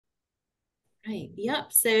Right.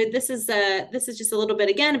 Yep. So this is just a little bit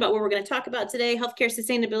again about what we're going to talk about today: healthcare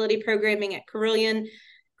sustainability programming at Carilion,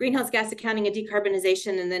 greenhouse gas accounting and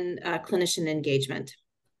decarbonization, and then clinician engagement.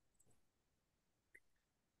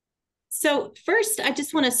 So first, I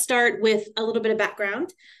just want to start with a little bit of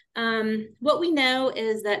background. What we know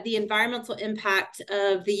is that the environmental impact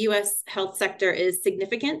of the U.S. health sector is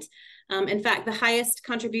significant. In fact, the highest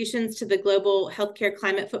contributions to the global healthcare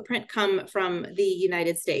climate footprint come from the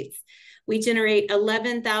United States. We generate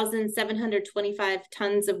 11,725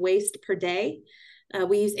 tons of waste per day.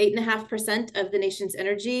 We use 8.5% of the nation's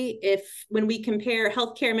energy. When we compare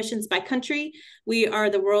healthcare emissions by country, we are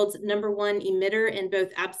the world's #1 emitter in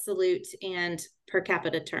both absolute and per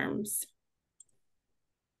capita terms.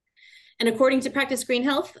 And according to Practice Green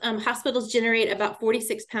Health, hospitals generate about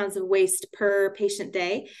 46 pounds of waste per patient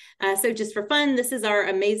day. So just for fun, this is our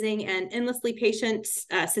amazing and endlessly patient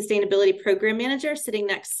sustainability program manager sitting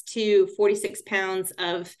next to 46 pounds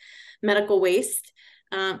of medical waste.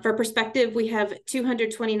 For perspective, we have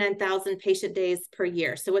 229,000 patient days per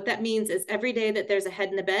year. So what that means is every day that there's a head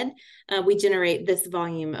in the bed, we generate this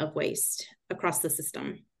volume of waste across the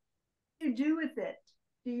system. What do you do with it?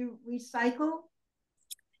 Do you recycle?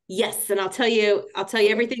 Yes, and I'll tell you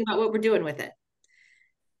everything about what we're doing with it.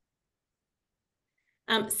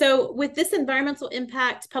 So with this environmental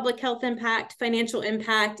impact, public health impact, financial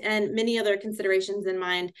impact, and many other considerations in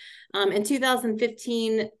mind, in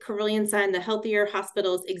 2015, Carilion signed the Healthier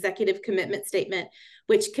Hospitals Executive Commitment Statement,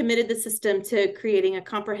 which committed the system to creating a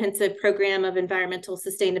comprehensive program of environmental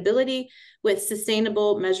sustainability with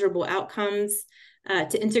sustainable, measurable outcomes,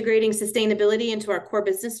 to integrating sustainability into our core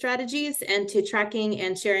business strategies, and to tracking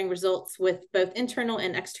and sharing results with both internal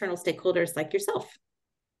and external stakeholders like yourself.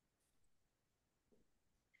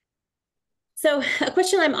 So a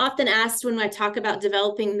question I'm often asked when I talk about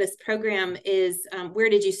developing this program is,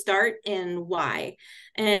 where did you start and why?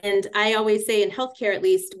 And I always say, in healthcare at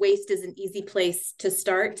least, waste is an easy place to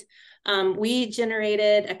start. We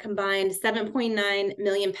generated a combined 7.9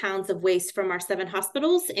 million pounds of waste from our 7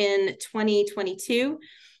 hospitals in 2022.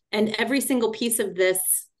 And every single piece of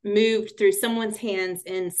this moved through someone's hands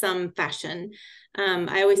in some fashion.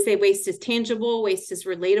 I always say waste is tangible, waste is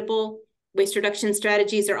relatable. Waste reduction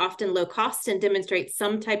strategies are often low cost and demonstrate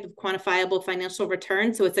some type of quantifiable financial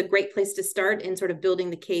return. So it's a great place to start in sort of building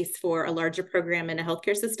the case for a larger program in a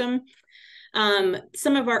healthcare system.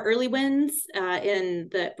 Some of our early wins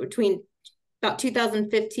between about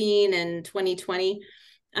 2015 and 2020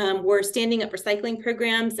 were standing up recycling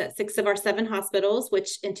programs at 6 of our 7 hospitals,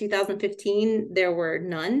 which in 2015 there were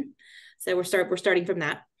none. So we're starting from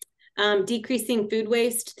that. Decreasing food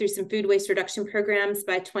waste through some food waste reduction programs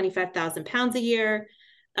by 25,000 pounds a year.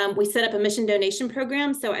 We set up a mission donation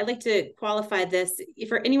program. So I like to qualify this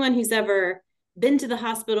for anyone who's ever been to the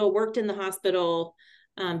hospital, worked in the hospital,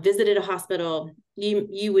 visited a hospital.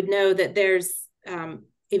 You would know that there's a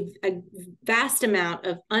vast amount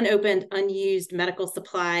of unopened, unused medical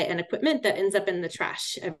supply and equipment that ends up in the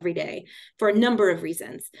trash every day for a number of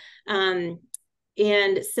reasons. And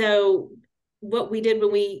so what we did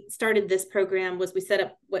when we started this program was we set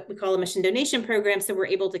up what we call a mission donation program. So we're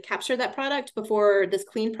able to capture that product before it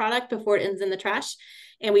ends in the trash.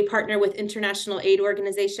 And we partner with international aid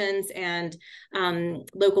organizations and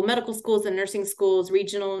local medical schools and nursing schools,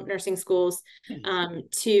 regional nursing schools,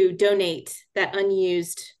 to donate that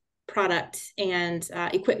unused product and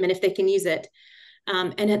equipment if they can use it.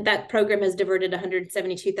 And that program has diverted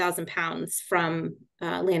 172,000 pounds from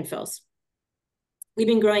landfills. We've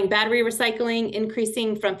been growing battery recycling,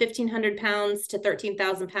 increasing from 1,500 pounds to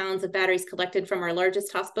 13,000 pounds of batteries collected from our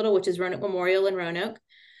largest hospital, which is Roanoke Memorial in Roanoke.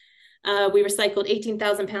 We recycled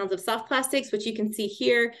 18,000 pounds of soft plastics, which you can see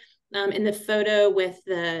here in the photo with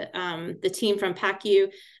the team from PACU.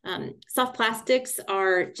 Soft plastics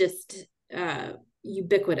are just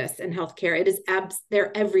ubiquitous in healthcare.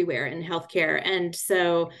 They're everywhere in healthcare. And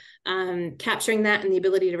so capturing that and the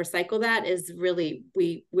ability to recycle that is really,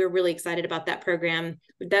 we're really excited about that program.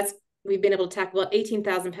 We've been able to tackle about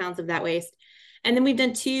 18,000 pounds of that waste. And then we've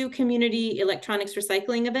done 2 community electronics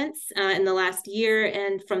recycling events in the last year.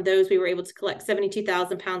 And from those, we were able to collect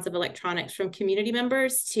 72,000 pounds of electronics from community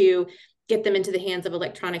members to get them into the hands of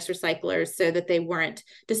electronics recyclers so that they weren't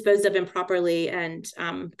disposed of improperly and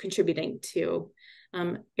contributing to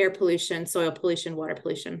air pollution, soil pollution, water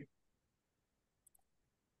pollution.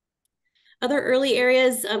 Other early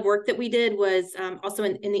areas of work that we did was also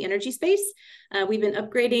in the energy space. We've been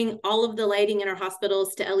upgrading all of the lighting in our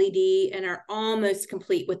hospitals to LED and are almost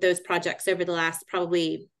complete with those projects over the last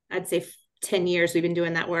probably, I'd say 10 years we've been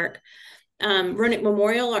doing that work. Roanoke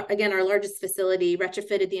Memorial, again, our largest facility,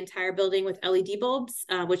 retrofitted the entire building with LED bulbs,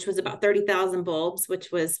 which was about 30,000 bulbs,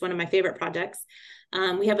 which was one of my favorite projects.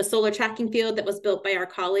 We have a solar tracking field that was built by our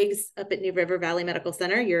colleagues up at New River Valley Medical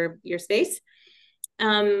Center, your space.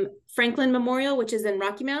 Franklin Memorial, which is in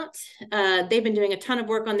Rocky Mount, they've been doing a ton of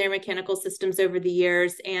work on their mechanical systems over the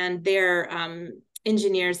years, and their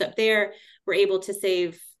engineers up there were able to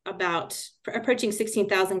save about approaching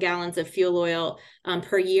 16,000 gallons of fuel oil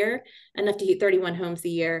per year, enough to heat 31 homes a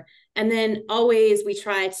year. And then always we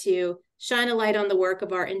try to shine a light on the work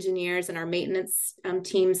of our engineers and our maintenance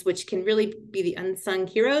teams, which can really be the unsung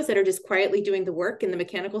heroes that are just quietly doing the work in the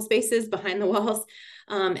mechanical spaces behind the walls.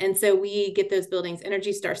 And so we get those buildings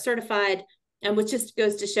ENERGY STAR certified, and which just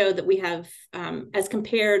goes to show that we have, as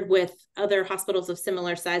compared with other hospitals of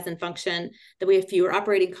similar size and function, that we have fewer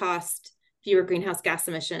operating costs, fewer greenhouse gas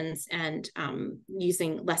emissions, and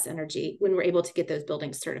using less energy when we're able to get those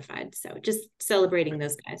buildings certified. So just celebrating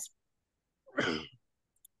those guys.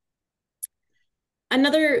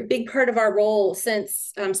 Another big part of our role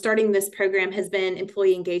since starting this program has been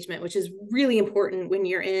employee engagement, which is really important when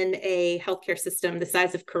you're in a healthcare system the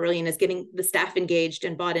size of Carilion, is getting the staff engaged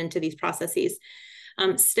and bought into these processes.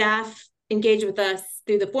 Staff engage with us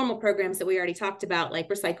through the formal programs that we already talked about, like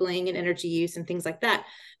recycling and energy use and things like that.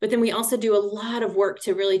 But then we also do a lot of work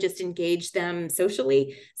to really just engage them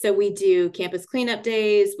socially. So we do campus cleanup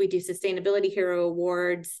days, we do sustainability hero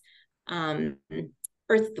awards,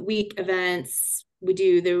 Earth Week events. We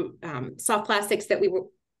do the soft plastics that we were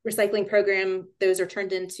recycling program. Those are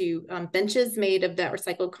turned into benches made of that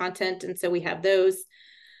recycled content. And so we have those.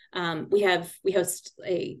 We host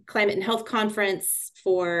a climate and health conference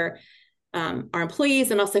for our employees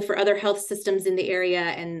and also for other health systems in the area.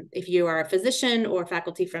 And if you are a physician or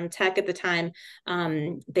faculty from tech at the time,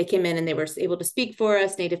 they came in and they were able to speak for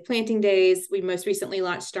us. Native planting days. We most recently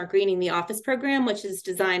launched our Greening the Office program, which is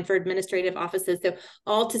designed for administrative offices. So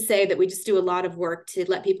all to say that we just do a lot of work to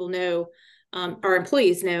let people know, our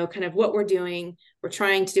employees know kind of what we're doing. We're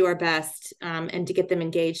trying to do our best and to get them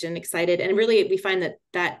engaged and excited. And really, we find that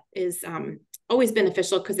that is always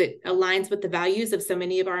beneficial because it aligns with the values of so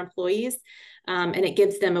many of our employees, and it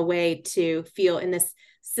gives them a way to feel in this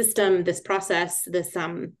system, this process, this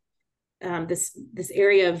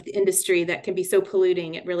area of the industry that can be so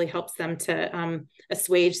polluting. It really helps them to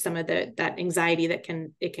assuage some of that anxiety that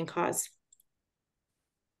it can cause.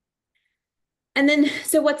 And then,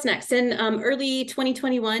 so what's next? In early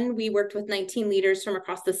 2021, we worked with 19 leaders from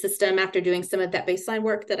across the system after doing some of that baseline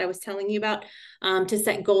work that I was telling you about, to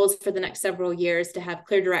set goals for the next several years, to have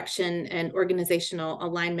clear direction and organizational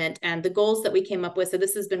alignment. And the goals that we came up with, so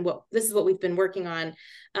this is what we've been working on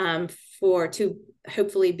to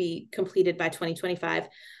hopefully be completed by 2025.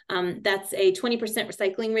 That's a 20%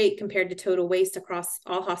 recycling rate compared to total waste across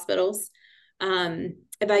all hospitals,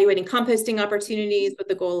 evaluating composting opportunities with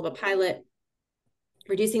the goal of a pilot,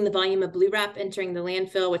 reducing the volume of blue wrap entering the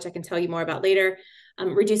landfill, which I can tell you more about later,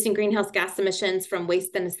 reducing greenhouse gas emissions from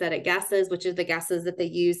waste and aesthetic gases, which are the gases that they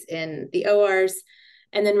use in the ORs,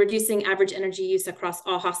 and then reducing average energy use across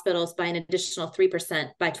all hospitals by an additional 3%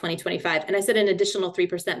 by 2025. And I said an additional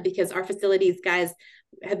 3% because our facilities guys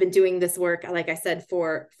have been doing this work, like I said,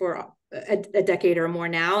 for a decade or more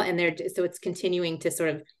now, and so it's continuing to sort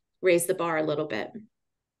of raise the bar a little bit.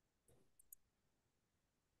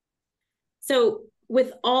 So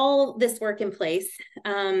with all this work in place,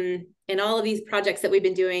 and all of these projects that we've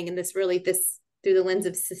been doing, and this through the lens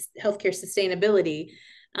of healthcare sustainability,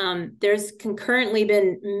 there's concurrently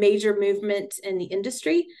been major movement in the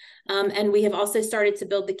industry. And we have also started to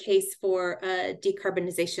build the case for a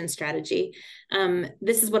decarbonization strategy.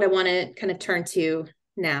 This is what I want to kind of turn to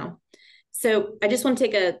now. So I just want to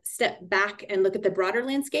take a step back and look at the broader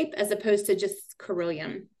landscape as opposed to just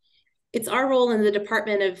Carilion. It's our role in the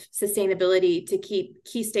Department of Sustainability to keep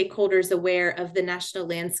key stakeholders aware of the national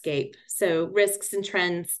landscape, so risks and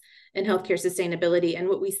trends in healthcare sustainability. And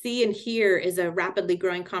what we see and hear is a rapidly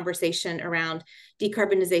growing conversation around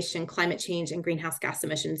decarbonization, climate change, and greenhouse gas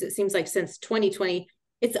emissions. It seems like since 2020,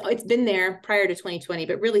 it's been there prior to 2020,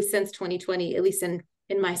 but really since 2020, at least in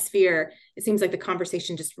my sphere, it seems like the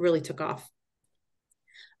conversation just really took off.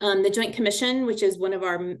 The Joint Commission, which is one of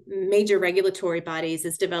our major regulatory bodies,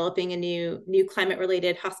 is developing a new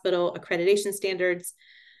climate-related hospital accreditation standards.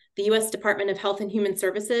 The U.S. Department of Health and Human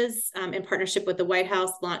Services, in partnership with the White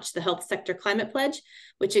House, launched the Health Sector Climate Pledge,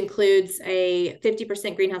 which includes a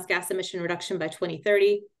 50% greenhouse gas emission reduction by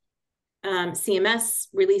 2030. CMS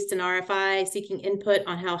released an RFI seeking input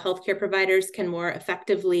on how healthcare providers can more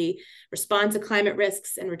effectively respond to climate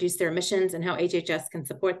risks and reduce their emissions, and how HHS can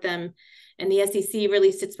support them. And the SEC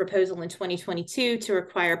released its proposal in 2022 to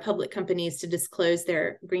require public companies to disclose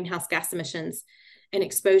their greenhouse gas emissions and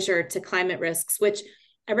exposure to climate risks, which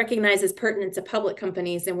I recognize is pertinent to public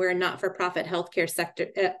companies, and we're a not-for-profit healthcare sector,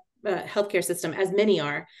 healthcare system, as many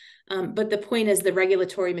are. But the point is the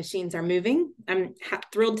regulatory machines are moving, I'm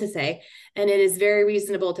thrilled to say, and it is very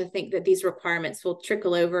reasonable to think that these requirements will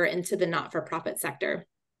trickle over into the not-for-profit sector.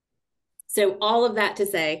 So all of that to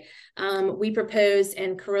say, we proposed,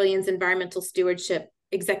 and Carilion's Environmental Stewardship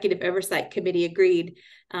Executive Oversight Committee agreed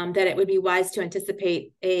that it would be wise to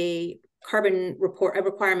anticipate a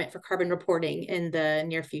requirement for carbon reporting in the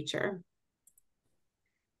near future.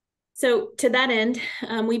 So to that end,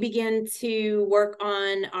 we began to work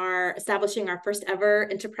on establishing our first ever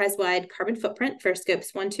enterprise-wide carbon footprint for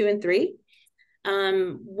scopes 1, 2, and 3.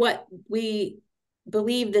 What we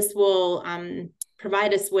believe this will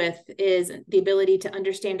provide us with is the ability to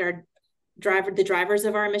understand the drivers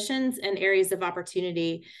of our emissions and areas of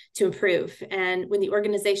opportunity to improve. And when the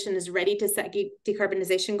organization is ready to set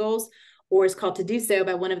decarbonization goals, or is called to do so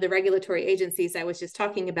by one of the regulatory agencies I was just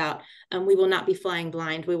talking about, we will not be flying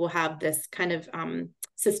blind. We will have this kind of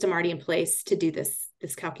system already in place to do this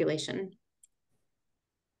calculation.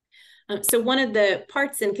 So one of the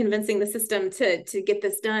parts in convincing the system to get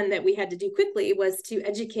this done that we had to do quickly was to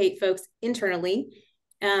educate folks internally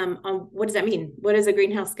on what does that mean? What does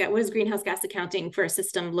greenhouse gas accounting for a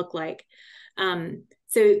system look like?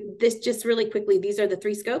 So this just really quickly, these are the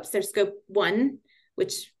 3 scopes. There's scope 1,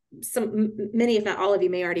 which many, if not all of you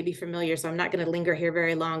may already be familiar, so I'm not going to linger here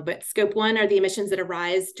very long, but scope 1 are the emissions that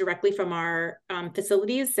arise directly from our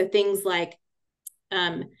facilities. So things like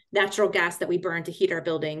natural gas that we burn to heat our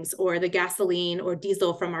buildings, or the gasoline or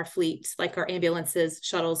diesel from our fleet, like our ambulances,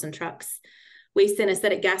 shuttles, and trucks. Waste and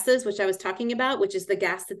acidic gases, which I was talking about, which is the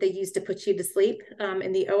gas that they use to put you to sleep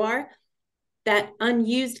in the OR. That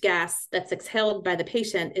unused gas that's exhaled by the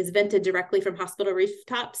patient is vented directly from hospital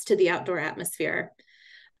rooftops to the outdoor atmosphere.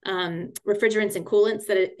 Refrigerants and coolants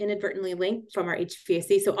that inadvertently link from our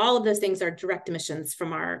HVAC. So all of those things are direct emissions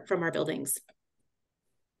from our buildings.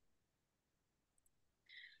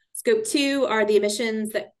 Scope 2 are the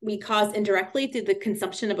emissions that we cause indirectly through the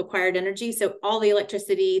consumption of acquired energy. So all the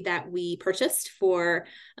electricity that we purchased for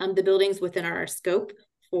the buildings within our scope,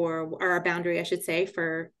 or our boundary, I should say,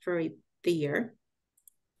 for the year.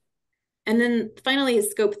 And then finally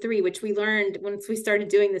is scope 3, which we learned once we started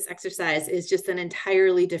doing this exercise is just an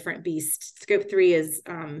entirely different beast. Scope 3 is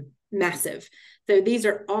massive. So these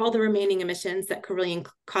are all the remaining emissions that Carilion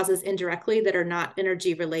causes indirectly that are not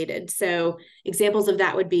energy related. So examples of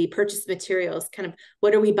that would be purchased materials, kind of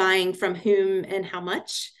what are we buying from whom and how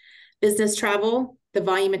much, business travel, the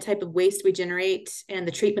volume and type of waste we generate, and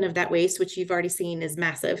the treatment of that waste, which you've already seen is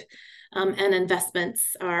massive. And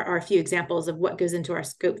investments are a few examples of what goes into our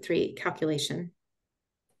scope 3 calculation.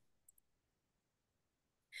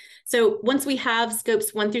 So once we have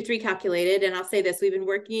scopes 1 through 3 calculated, and I'll say this,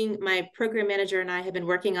 my program manager and I have been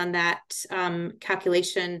working on that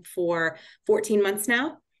calculation for 14 months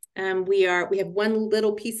now. We have one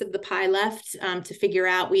little piece of the pie left to figure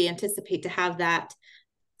out. We anticipate to have that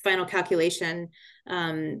final calculation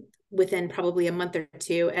within probably a month or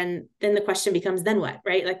 2. And then the question becomes, then what,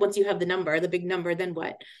 right? Like once you have the big number, then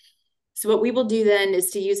what? So what we will do then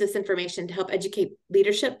is to use this information to help educate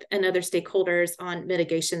leadership and other stakeholders on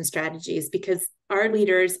mitigation strategies, because our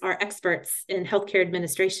leaders are experts in healthcare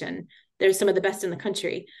administration. They're some of the best in the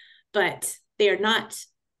country, but they are not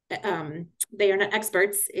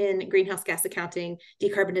experts in greenhouse gas accounting,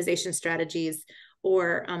 decarbonization strategies,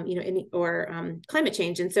 or climate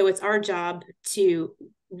change. And so it's our job to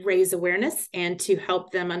raise awareness and to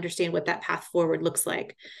help them understand what that path forward looks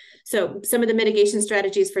like. So some of the mitigation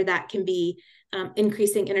strategies for that can be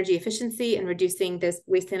increasing energy efficiency and reducing those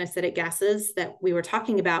waste and acidic gases that we were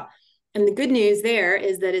talking about. And the good news there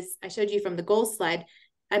is that, as I showed you from the goals slide,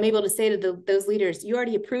 I'm able to say to those leaders, you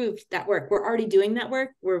already approved that work. We're already doing that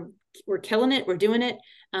work. We're killing it. We're doing it.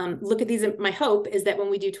 Look at these. My hope is that when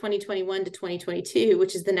we do 2021 to 2022,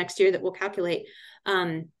 which is the next year that we'll calculate,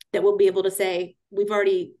 that we'll be able to say, we can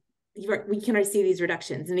already see these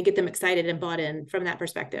reductions, and to get them excited and bought in from that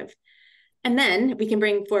perspective. And then we can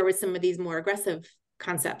bring forward some of these more aggressive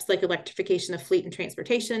concepts like electrification of fleet and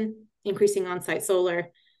transportation, increasing on-site solar,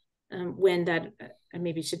 wind. I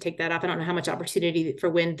maybe should take that off. I don't know how much opportunity for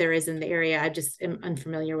wind there is in the area. I just am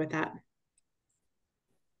unfamiliar with that.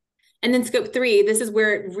 And then scope 3, this is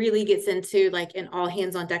where it really gets into like an all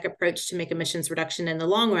hands on deck approach to make emissions reduction in the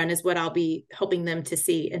long run, is what I'll be helping them to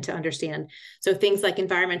see and to understand. So things like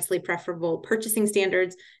environmentally preferable purchasing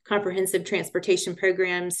standards, comprehensive transportation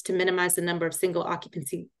programs to minimize the number of single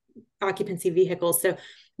occupancy vehicles. So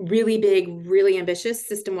really big, really ambitious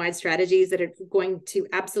system-wide strategies that are going to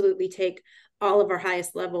absolutely take all of our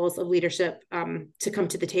highest levels of leadership to come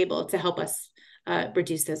to the table to help us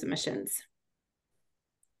reduce those emissions.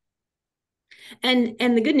 And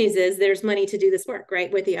the good news is there's money to do this work, right,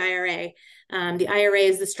 with the IRA. The IRA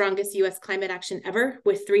is the strongest U.S. climate action ever,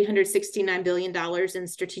 with $369 billion in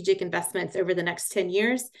strategic investments over the next 10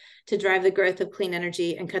 years to drive the growth of clean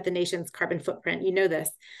energy and cut the nation's carbon footprint. You know this.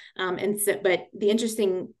 But the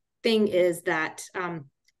interesting thing is that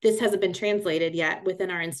this hasn't been translated yet within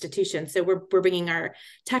our institution. So we're bringing our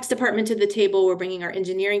tax department to the table. We're bringing our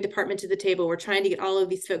engineering department to the table. We're trying to get all of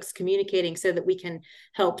these folks communicating so that we can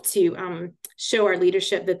help to show our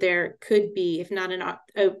leadership that there could be, if not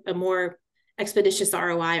a more expeditious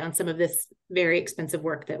ROI on some of this very expensive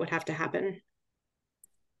work that would have to happen.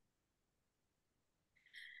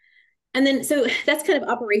 And then, so that's kind of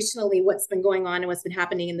operationally what's been going on and what's been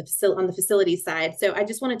happening in on the facility side. So I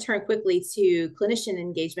just want to turn quickly to clinician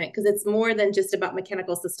engagement, because it's more than just about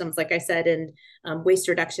mechanical systems, like I said, and waste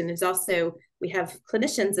reduction. There's also, we have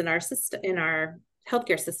clinicians in our system, in our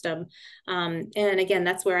healthcare system. And again,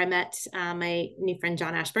 that's where I met my new friend,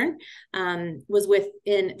 John Ashburn, was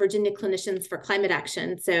in Virginia Clinicians for Climate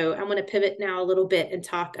Action. So I want to pivot now a little bit and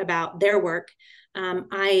talk about their work.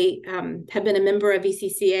 I have been a member of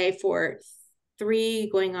VCCA for 3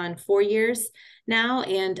 going on 4 years now.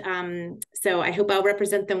 And so I hope I'll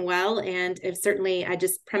represent them well. And if certainly, I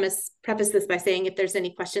just preface this by saying, if there's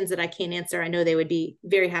any questions that I can't answer, I know they would be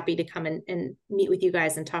very happy to come and meet with you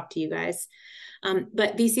guys and talk to you guys.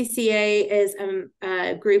 But VCCA is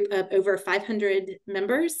a group of over 500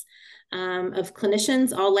 members of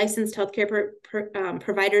clinicians, all licensed healthcare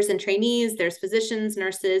providers and trainees. There's physicians,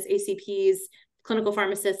 nurses, ACPs, clinical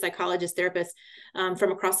pharmacists, psychologists, therapists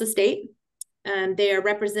from across the state. They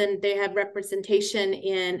have representation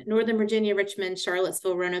in Northern Virginia, Richmond,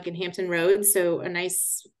 Charlottesville, Roanoke, and Hampton Roads, so a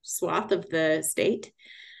nice swath of the state.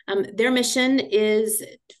 Their mission is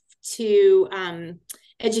to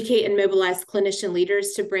educate and mobilize clinician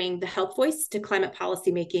leaders to bring the health voice to climate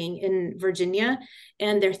policymaking in Virginia.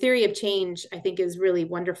 And their theory of change, I think, is really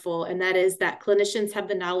wonderful. And that is that clinicians have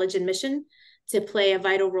the knowledge and mission to play a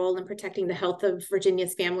vital role in protecting the health of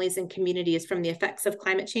Virginia's families and communities from the effects of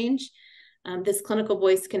climate change. This clinical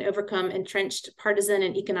voice can overcome entrenched partisan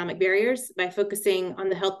and economic barriers by focusing on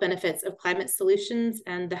the health benefits of climate solutions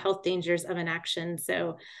and the health dangers of inaction.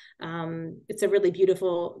 So it's a really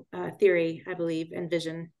beautiful theory, I believe, and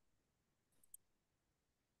vision.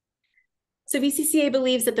 So VCCA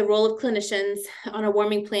believes that the role of clinicians on a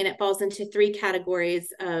warming planet falls into 3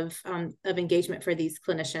 categories of engagement for these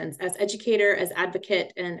clinicians: as educator, as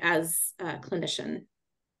advocate, and as clinician.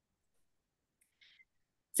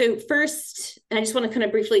 So first, and I just want to kind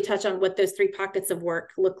of briefly touch on what those 3 pockets of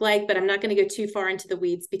work look like, but I'm not going to go too far into the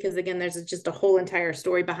weeds because, again, there's just a whole entire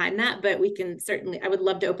story behind that, but we can certainly, I would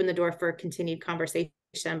love to open the door for a continued conversation.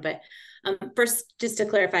 But first, just to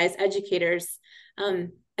clarify, as educators,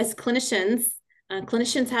 as clinicians,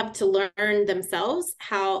 clinicians have to learn themselves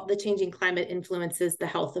how the changing climate influences the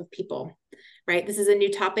health of people, right? This is a new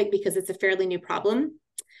topic because it's a fairly new problem.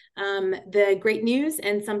 The great news,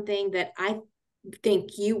 and something that I think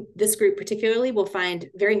this group particularly will find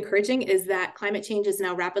very encouraging, is that climate change is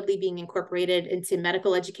now rapidly being incorporated into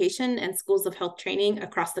medical education and schools of health training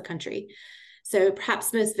across the country. So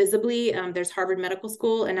perhaps most visibly, there's Harvard Medical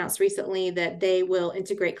School announced recently that they will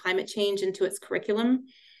integrate climate change into its curriculum.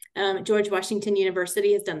 George Washington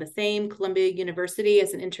University has done the same. Columbia University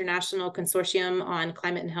is an international consortium on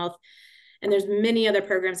climate and health. And there's many other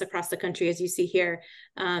programs across the country, as you see here,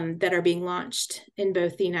 that are being launched in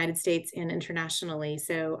both the United States and internationally.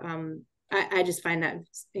 So I just find that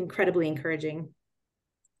incredibly encouraging.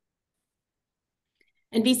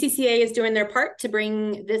 And VCCA is doing their part to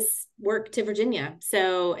bring this work to Virginia.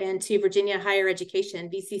 So, and to Virginia higher education,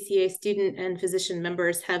 VCCA student and physician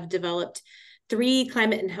members have developed 3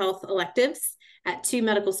 climate and health electives at 2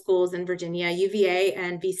 medical schools in Virginia, UVA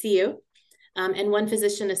and VCU. And 1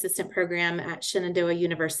 physician assistant program at Shenandoah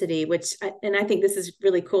University, and I think this is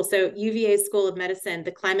really cool. So UVA School of Medicine,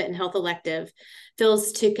 the Climate and Health elective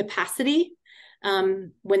fills to capacity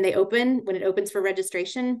when it opens for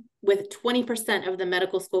registration, with 20% of the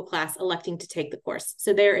medical school class electing to take the course.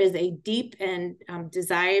 So there is a deep and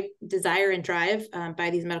desire and drive by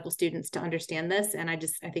these medical students to understand this. And I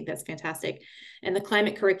think that's fantastic. And the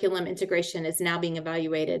climate curriculum integration is now being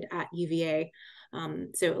evaluated at UVA.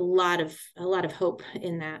 So a lot of hope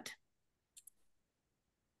in that.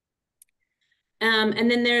 And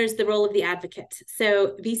then there's the role of the advocate.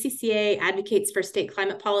 So VCCA advocates for state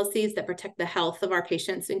climate policies that protect the health of our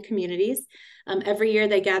patients and communities. Every year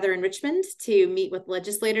they gather in Richmond to meet with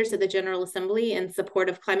legislators at the General Assembly in support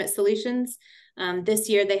of climate solutions. This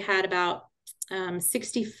year they had about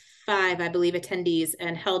 65, I believe, attendees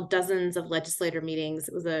and held dozens of legislator meetings.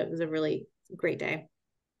 It was a really great day.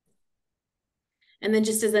 And then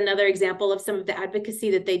just as another example of some of the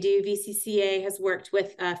advocacy that they do, VCCA has worked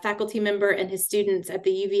with a faculty member and his students at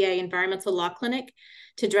the UVA Environmental Law Clinic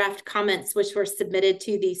to draft comments which were submitted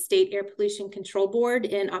to the State Air Pollution Control Board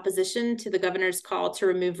in opposition to the governor's call to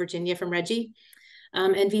remove Virginia from RGGI.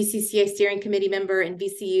 And VCCA steering committee member and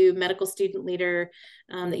VCU medical student leader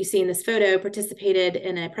that you see in this photo participated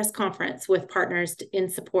in a press conference with partners in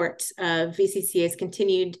support of VCCA's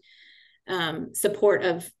continued support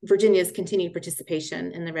of Virginia's continued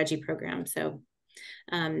participation in the RGGI program. So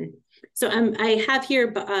I have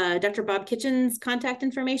here Dr. Bob Kitchen's contact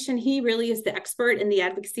information. He really is the expert in the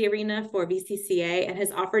advocacy arena for VCCA and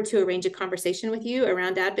has offered to arrange a conversation with you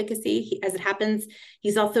around advocacy. As it happens,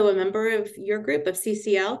 he's also a member of your group of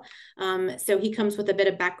CCL. So he comes with a bit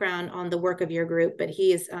of background on the work of your group, but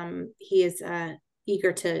he is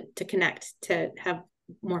eager to connect, to have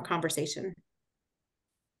more conversation.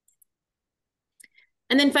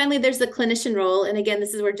 And then finally, there's the clinician role. And again,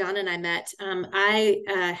 this is where John and I met.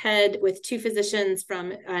 I head with two physicians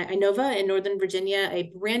from Inova in Northern Virginia,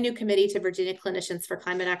 a brand new committee to Virginia Clinicians for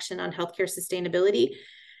Climate Action on Healthcare Sustainability.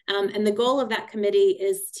 And the goal of that committee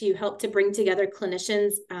is to help to bring together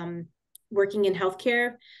clinicians working in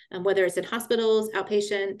healthcare, whether it's in hospitals,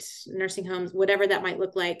 outpatient, nursing homes, whatever that might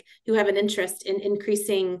look like, who have an interest in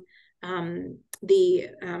increasing the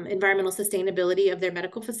environmental sustainability of their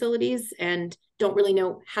medical facilities and don't really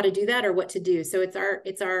know how to do that or what to do. So it's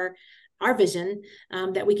our vision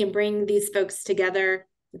that we can bring these folks together,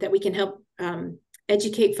 that we can help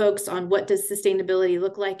educate folks on what does sustainability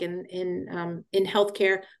look like in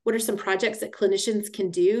healthcare. What are some projects that clinicians can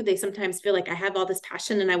do? They sometimes feel like I have all this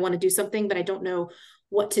passion and I want to do something, but I don't know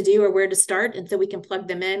what to do or where to start. And so we can plug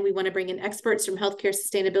them in. We want to bring in experts from healthcare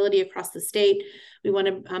sustainability across the state. We want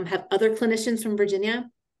to have other clinicians from Virginia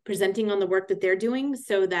presenting on the work that they're doing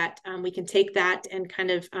so that we can take that and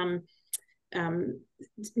kind of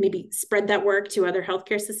maybe spread that work to other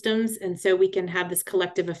healthcare systems. And so we can have this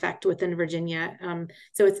collective effect within Virginia.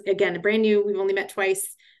 So it's, again, brand new. We've only met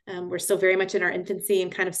twice. We're still very much in our infancy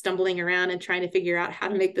and kind of stumbling around and trying to figure out how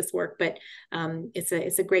to make this work. But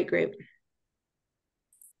it's a great group.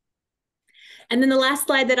 And then the last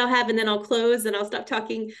slide that I'll have, and then I'll close and I'll stop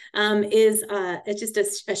talking, is it's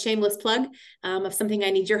just a shameless plug of something I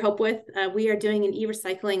need your help with. We are doing an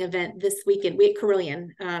e-recycling event this weekend. We at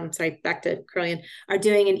Carilion, back to Carilion, are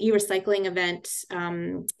doing an e-recycling event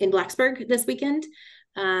in Blacksburg this weekend.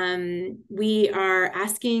 We are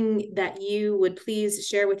asking that you would please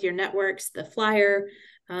share with your networks the flyer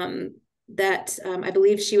that I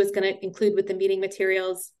believe she was going to include with the meeting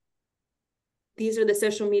materials. These are the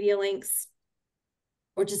social media links.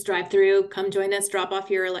 Or just drive through, come join us, drop off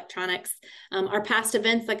your electronics. Our past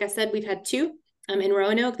events, like I said, we've had two in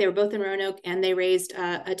Roanoke. They were both in Roanoke, and they raised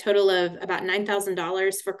a total of about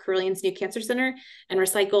 $9,000 for Carilion's new cancer center and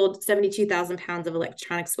recycled 72,000 pounds of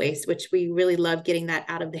electronics waste, which we really love getting that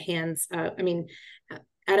out of the hands. Out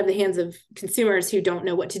of the hands of consumers who don't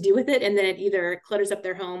know what to do with it, and then it either clutters up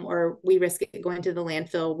their home or we risk it going to the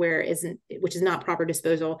landfill which is not proper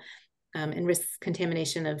disposal. And risks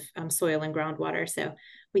contamination of soil and groundwater. So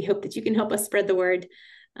we hope that you can help us spread the word.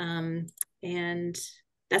 And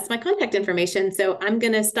that's my contact information. So I'm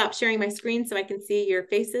going to stop sharing my screen so I can see your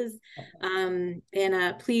faces.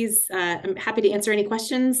 Please, I'm happy to answer any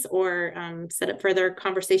questions or set up further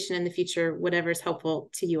conversation in the future, whatever is helpful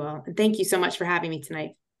to you all. And thank you so much for having me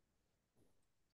tonight.